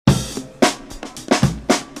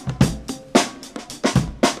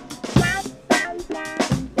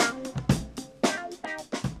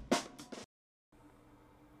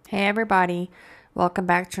Hey everybody, welcome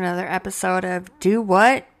back to another episode of Do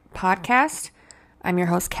What Podcast. I'm your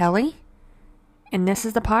host Kelly, and this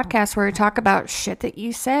is the podcast where we talk about shit that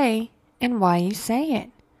you say and why you say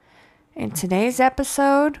it. In today's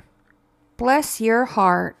episode, bless your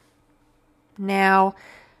heart. Now,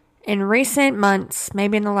 in recent months,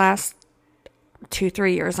 maybe in the last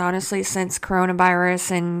 2-3 years, honestly, since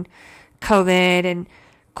coronavirus and COVID and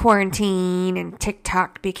quarantine and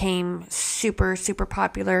TikTok became super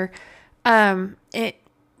popular, it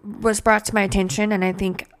was brought to my attention, and I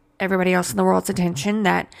think everybody else in the world's attention,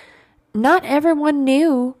 that not everyone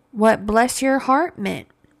knew what bless your heart meant.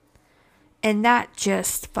 And that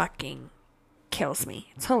just fucking kills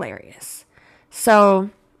me. It's hilarious.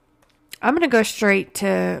 So I'm going to go straight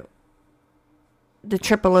to the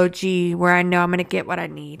triple OG where I know I'm going to get what I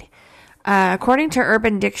need. According to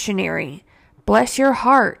Urban Dictionary, bless your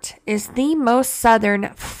heart is the most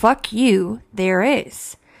southern fuck you there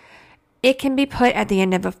is. It can be put at the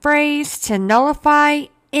end of a phrase to nullify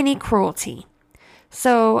any cruelty.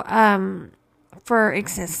 So, for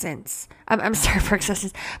example,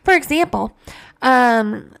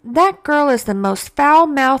 that girl is the most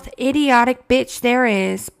foul-mouthed, idiotic bitch there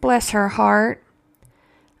is. Bless her heart.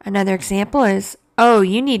 Another example is, oh,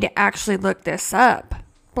 you need to actually look this up.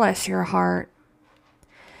 Bless your heart.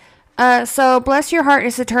 So, bless your heart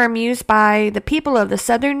is a term used by the people of the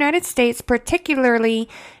southern United States, particularly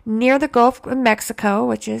near the Gulf of Mexico,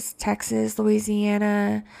 which is Texas,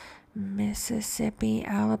 Louisiana, Mississippi,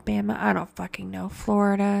 Alabama, I don't fucking know,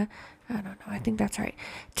 Florida, I don't know, I think that's right,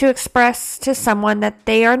 to express to someone that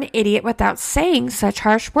they are an idiot without saying such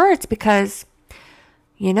harsh words because,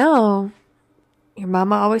 you know, your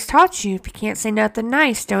mama always taught you, if you can't say nothing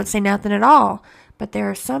nice, don't say nothing at all. But there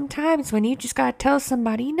are some times when you just gotta tell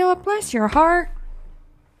somebody, you know what, bless your heart.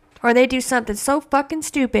 Or they do something so fucking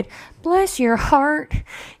stupid. Bless your heart,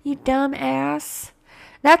 you dumb ass.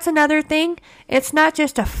 That's another thing. It's not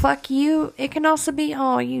just a fuck you. It can also be,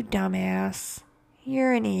 oh, you dumb ass.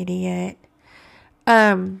 You're an idiot.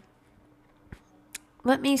 Let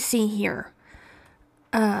me see here.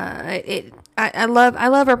 I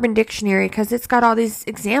love Urban Dictionary because it's got all these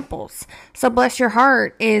examples. So bless your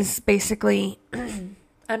heart is basically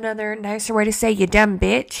another nicer way to say you dumb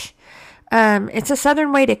bitch. It's a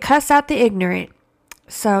southern way to cuss out the ignorant.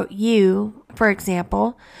 So you, for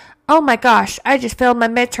example, oh my gosh, I just failed my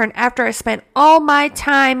midterm after I spent all my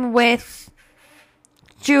time with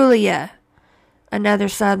Julia. Another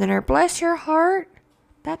southerner, bless your heart.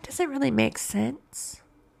 That doesn't really make sense.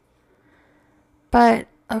 But,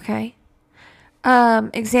 okay.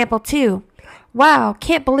 Example 2. Wow,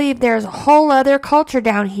 can't believe there's a whole other culture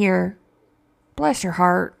down here. Bless your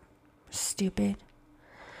heart. Stupid.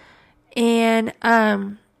 And,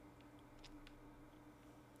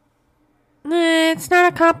 it's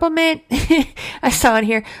not a compliment. I saw it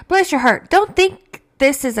here. Bless your heart. Don't think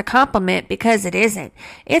this is a compliment because it isn't.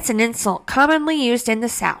 It's an insult commonly used in the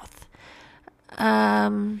South.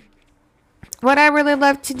 What I really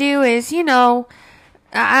love to do is, you know,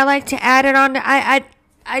 I like to add it on.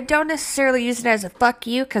 I don't necessarily use it as a fuck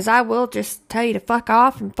you because I will just tell you to fuck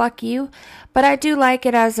off and fuck you. But I do like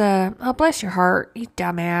it as a, oh, bless your heart, you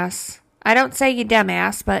dumbass. I don't say you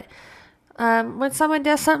dumbass, but when someone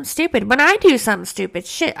does something stupid, when I do something stupid,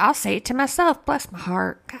 shit, I'll say it to myself. Bless my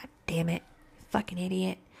heart. God damn it. Fucking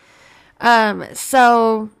idiot.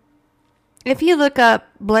 So if you look up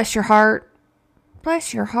bless your heart,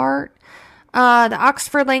 the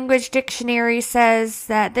Oxford Language Dictionary says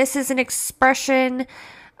that this is an expression,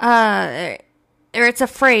 or it's a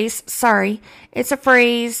phrase, It's a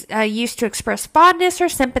phrase used to express fondness or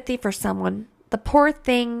sympathy for someone. The poor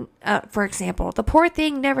thing, for example, the poor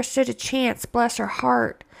thing never stood a chance, bless her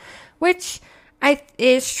heart. Which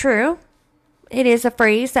is true. It is a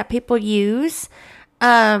phrase that people use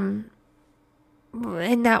in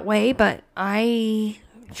that way, but I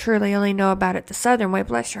truly only know about it the southern way,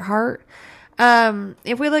 bless your heart.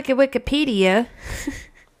 If we look at Wikipedia,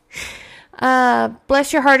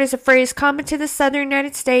 bless your heart is a phrase common to the southern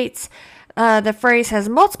United States. The phrase has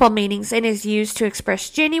multiple meanings and is used to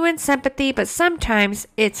express genuine sympathy, but sometimes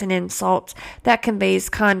it's an insult that conveys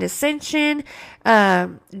condescension,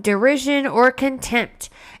 derision, or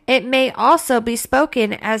contempt. It may also be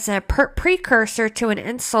spoken as a precursor to an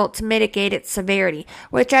insult to mitigate its severity,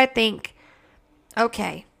 which I think,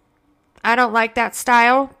 okay, I don't like that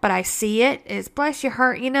style, but I see it, is bless your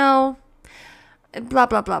heart, you know, blah,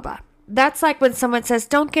 blah, blah, blah. That's like when someone says,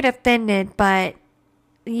 don't get offended, but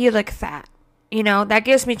you look fat. You know, that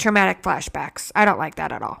gives me traumatic flashbacks. I don't like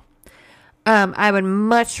that at all. I would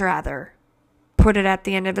much rather put it at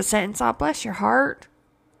the end of a sentence. Oh, bless your heart.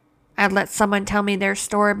 I'd let someone tell me their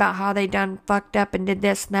story about how they done fucked up and did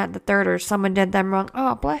this and that and the third, or someone did them wrong.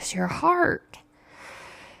 Oh, bless your heart.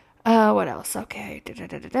 What else? Okay.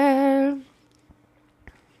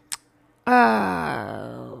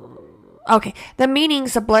 Okay. The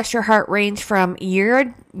meanings of bless your heart range from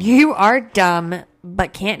you are dumb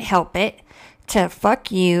but can't help it to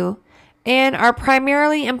fuck you, and are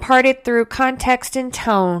primarily imparted through context and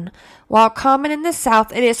tone. While common in the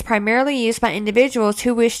South, it is primarily used by individuals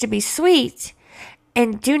who wish to be sweet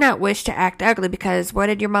and do not wish to act ugly, because what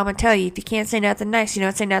did your mama tell you? If you can't say nothing nice, you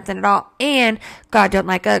don't say nothing at all, and God don't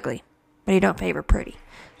like ugly, but he don't favor pretty.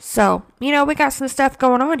 So, we got some stuff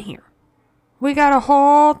going on here. We got a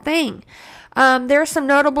whole thing. There are some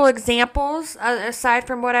notable examples, aside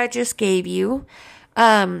from what I just gave you.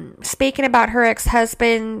 Speaking about her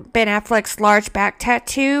ex-husband, Ben Affleck's large back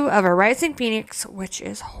tattoo of a rising phoenix, which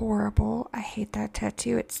is horrible. I hate that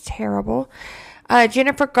tattoo. It's terrible.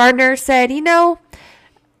 Jennifer Gardner said,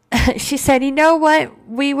 she said, you know what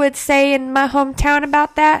we would say in my hometown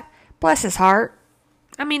about that? Bless his heart.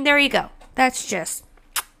 I mean, there you go. That's just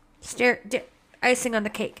icing on the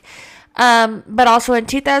cake. But also in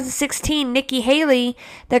 2016, Nikki Haley,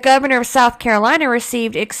 the governor of South Carolina,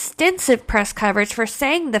 received extensive press coverage for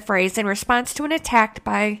saying the phrase in response to an attack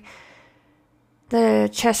by the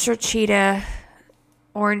Cheshire Cheetah,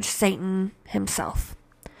 Orange Satan himself.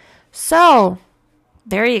 So,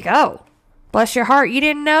 there you go. Bless your heart. You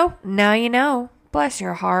didn't know? Now you know. Bless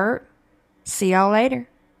your heart. See y'all later.